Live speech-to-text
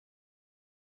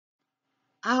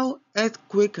How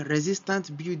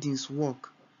earthquake-resistant buildings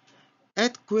work.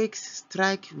 Earthquakes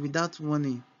strike without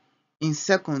warning. In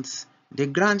seconds, the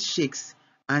ground shakes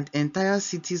and entire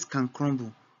cities can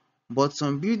crumble. But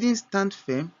some buildings stand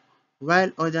firm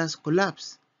while others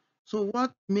collapse. So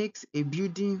what makes a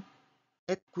building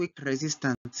earthquake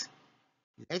resistant?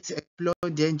 Let's explore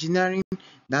the engineering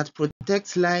that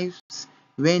protects lives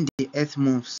when the earth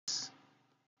moves.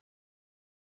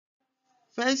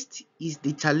 First is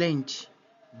the challenge,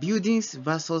 buildings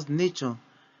versus nature.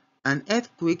 An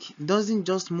earthquake doesn't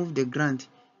just move the ground,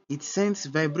 it sends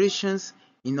vibrations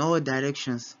in all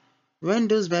directions. When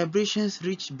those vibrations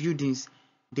reach buildings,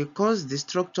 they cause the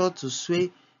structure to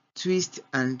sway, twist,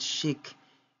 and shake.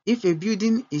 If a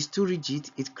building is too rigid,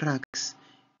 it cracks.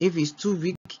 If it's too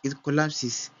weak, it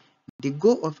collapses. The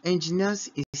goal of engineers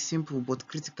is simple but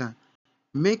critical.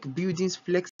 Make buildings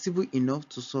flexible enough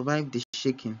to survive the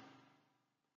shaking.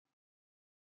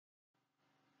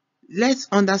 Let's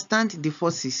understand the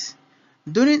forces.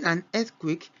 During an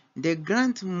earthquake, the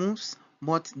ground moves,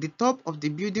 but the top of the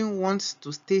building wants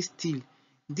to stay still.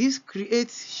 This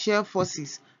creates shear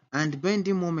forces and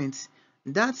bending moments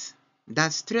that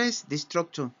stress the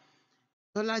structure.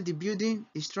 The taller the building,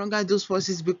 the stronger those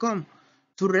forces become.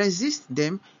 To resist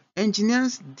them,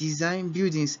 engineers design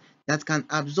buildings that can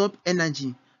absorb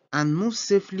energy and move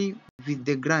safely with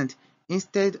the ground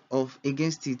instead of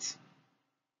against it.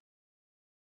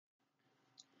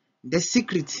 The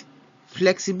secret,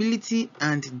 flexibility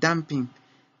and damping.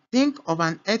 Think of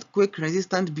an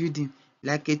earthquake-resistant building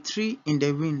like a tree in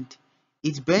the wind.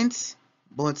 It bends,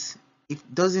 but it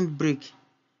doesn't break.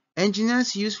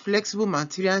 Engineers use flexible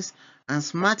materials and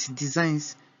smart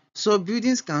designs so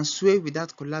buildings can sway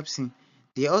without collapsing.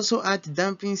 They also add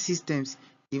damping systems,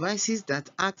 devices that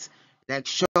act like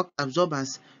shock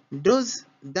absorbers. Those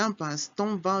dampers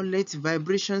turn violent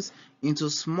vibrations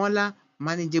into smaller,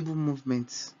 manageable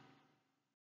movements.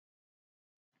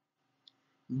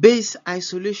 Base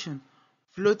isolation,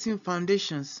 floating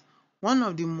foundations. One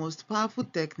of the most powerful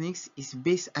techniques is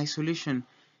base isolation.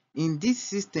 In this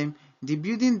system, the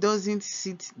building doesn't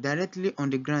sit directly on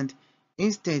the ground.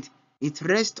 Instead, it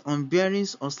rests on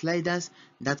bearings or sliders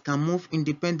that can move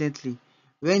independently.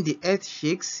 When the earth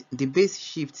shakes, the base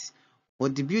shifts,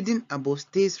 but the building above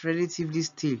stays relatively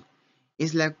still.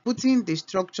 It's like putting the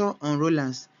structure on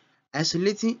rollers,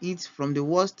 isolating it from the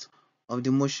worst of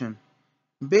the motion.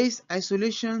 Base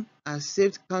isolation has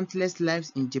saved countless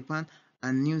lives in Japan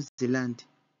and New Zealand.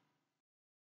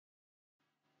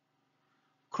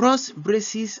 Cross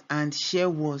braces and shear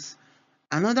walls.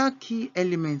 Another key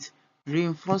element,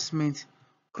 reinforcement.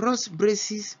 Cross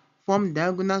braces form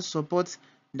diagonal supports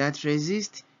that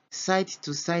resist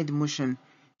side-to-side motion.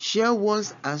 Shear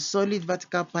walls are solid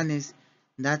vertical panels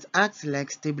that act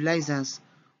like stabilizers.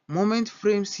 Moment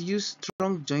frames use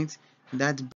strong joints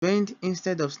that bend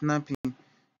instead of snapping.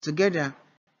 Together,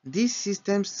 these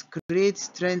systems create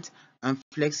strength and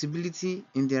flexibility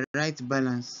in the right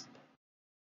balance.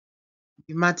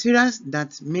 The materials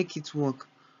that make it work.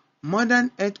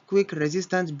 Modern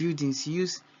earthquake-resistant buildings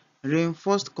use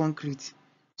reinforced concrete,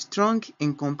 strong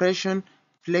in compression,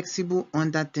 flexible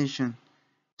under tension.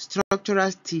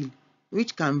 Structural steel,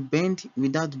 which can bend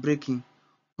without breaking.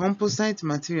 Composite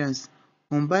materials,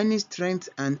 combining strength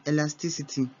and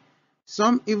elasticity.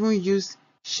 Some even use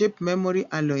shape memory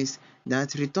alloys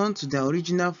that return to their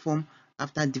original form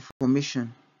after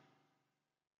deformation.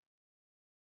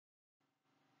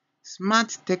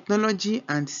 Smart technology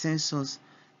and sensors.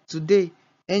 Today,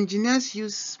 engineers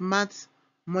use smart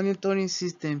monitoring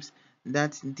systems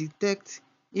that detect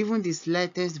even the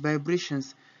slightest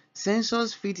vibrations.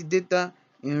 Sensors feed data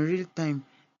in real time,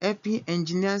 helping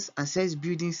engineers assess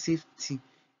building safety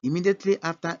immediately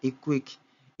after a quake.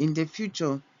 In the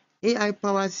future,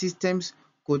 AI-powered systems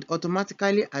could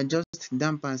automatically adjust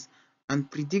dampers and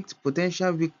predict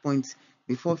potential weak points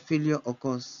before failure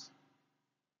occurs.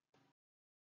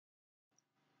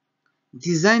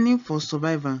 Designing for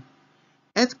survival.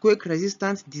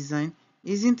 Earthquake-resistant design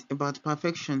isn't about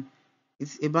perfection,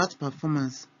 it's about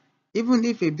performance. Even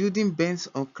if a building bends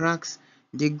or cracks,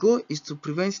 the goal is to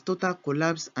prevent total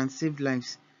collapse and save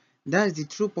lives. That's the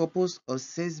true purpose of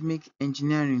seismic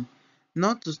engineering,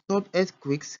 not to stop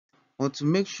earthquakes, but to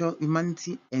make sure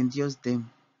humanity endures them.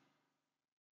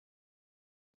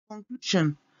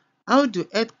 Conclusion. How do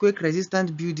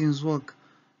earthquake-resistant buildings work?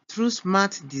 Through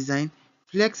smart design,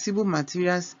 flexible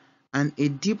materials, and a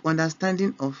deep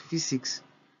understanding of physics.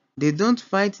 They don't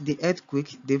fight the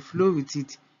earthquake, they flow with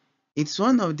it. It's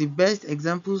one of the best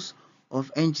examples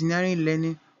of engineering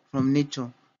learning from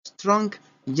nature. Strong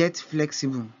yet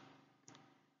flexible.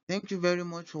 Thank you very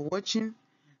much for watching.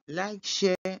 Like,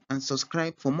 share, and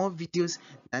subscribe for more videos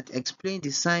that explain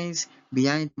the science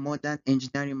behind modern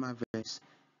engineering marvels.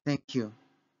 Thank you.